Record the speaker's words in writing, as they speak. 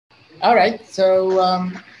All right,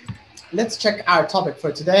 so let's check our topic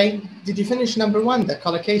for today. Did you finish number 1, the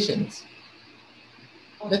collocations?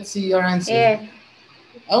 Let's see your answer. Yeah.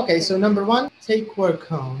 Okay, so number 1, take work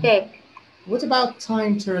home. Take. What about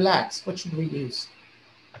time to relax? What should we use?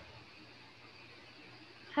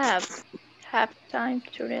 Have time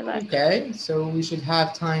to relax. Okay, so we should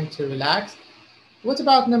have time to relax. What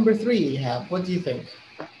about number 3, Ihab? What do you think?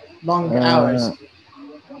 Long hours.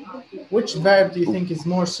 Which verb do you think is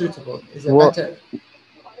more suitable? Is it better?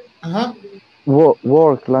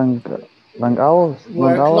 Work long hours.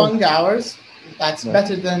 Work long hours. That's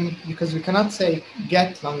better than, because we cannot say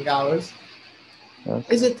get long hours. Yes.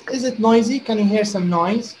 Is it noisy? Can you hear some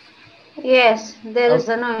noise? Yes, there is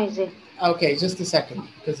a noisy. Okay, just a second,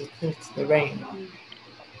 because it's the rain.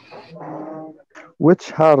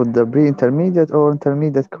 Which hard, the pre-intermediate or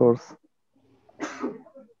intermediate course?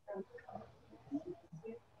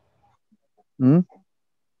 The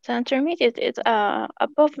intermediate is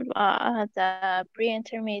above the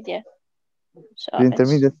pre-intermediate. So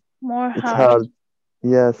pre-intermediate, it's more it's hard.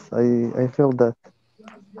 Yes, I feel that.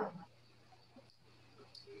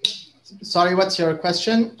 Sorry, what's your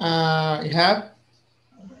question? You have?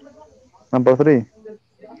 Number 3.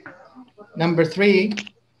 Number 3.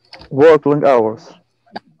 Work long hours.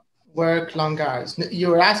 Work long hours. You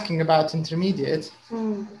were asking about intermediate.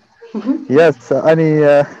 Yes,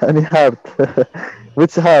 any hard.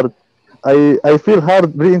 Which hard? I feel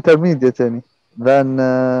hard pre-intermediate than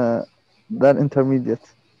intermediate.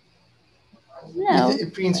 No,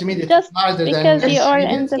 pre-intermediate just harder because than you are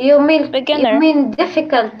in the you mean beginner. You mean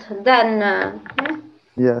difficult than?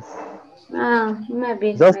 Yes.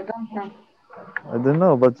 Maybe. Just, I don't know. I don't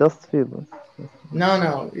know, but just feel.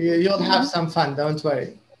 No, you'll have some fun. Don't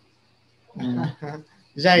worry.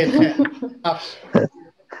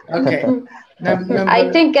 Okay. I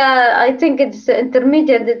think it's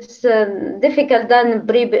intermediate. It's difficult than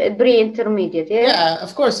pre-intermediate. Yeah,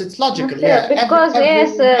 of course, it's logical. Yeah, because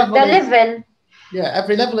the level. Yeah,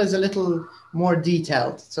 every level is a little more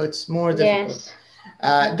detailed, so it's more difficult.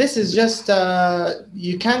 Yes. This is just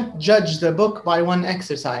you can't judge the book by one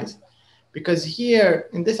exercise, because here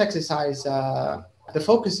in this exercise the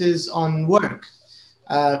focus is on work.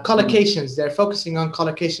 Collocations. They're focusing on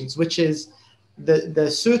collocations, which is the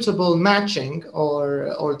suitable matching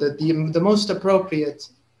or the most appropriate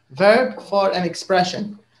verb for an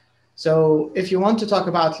expression. So if you want to talk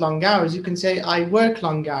about long hours, you can say I work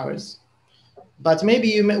long hours. But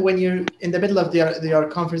maybe when you're in the middle of your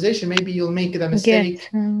conversation, maybe you'll make a mistake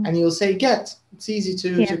and you'll say get. It's easy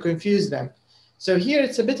to confuse them. So here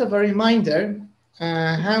it's a bit of a reminder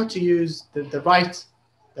how to use the right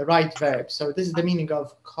verb. So this is the meaning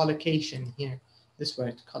of collocation here. This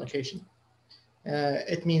word collocation.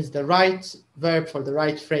 It means the right verb for the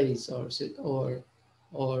right phrase or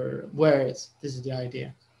words. This is the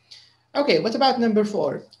idea. Okay, what about number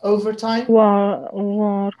 4? Overtime? Work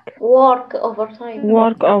overtime.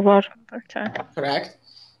 Work overtime. Correct.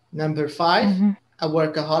 Number 5, a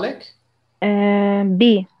workaholic?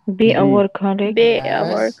 Be a workaholic. Be a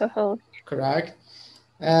workaholic. Correct.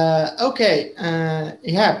 Okay,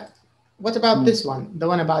 yeah. What about this one? The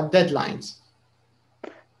one about deadlines?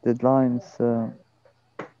 Deadlines.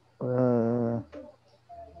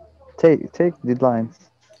 Take deadlines.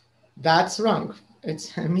 That's wrong.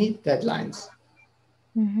 It's meet deadlines.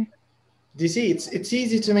 Do you see? It's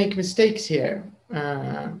easy to make mistakes here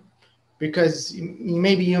because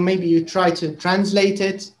maybe you try to translate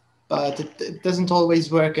it, but it doesn't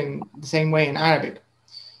always work in the same way in Arabic.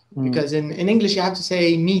 Because in English you have to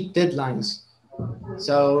say meet deadlines.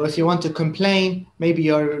 So if you want to complain, maybe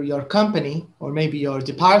your company or maybe your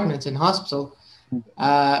department in hospital,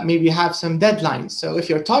 maybe you have some deadlines. So if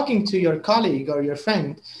you're talking to your colleague or your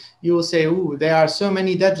friend, you will say, "Ooh, there are so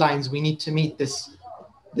many deadlines we need to meet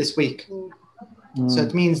this week." So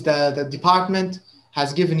it means the department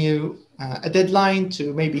has given you a deadline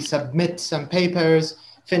to maybe submit some papers,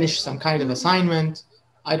 finish some kind of assignment.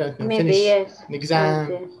 I don't know, maybe finish an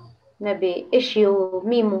exam. Maybe issue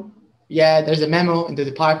memo. Yeah, there's a memo in the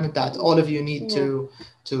department that all of you need to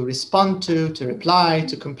respond to reply,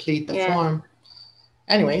 to complete the form.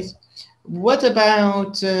 Anyways, what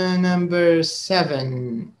about number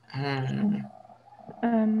 7?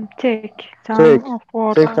 Take time off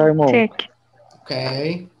work. Take time off.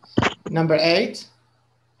 Okay. Number 8?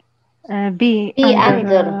 Be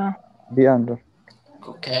under. Be under.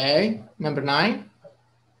 Okay. Number 9?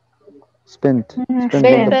 Spend a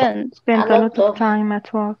lot of time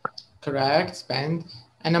at work. Correct. Spend.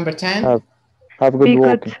 And number 10? Have good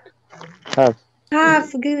working.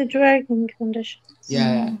 Have good working conditions.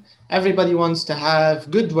 Yeah. Everybody wants to have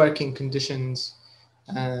good working conditions.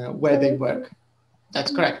 where they work.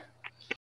 That's correct.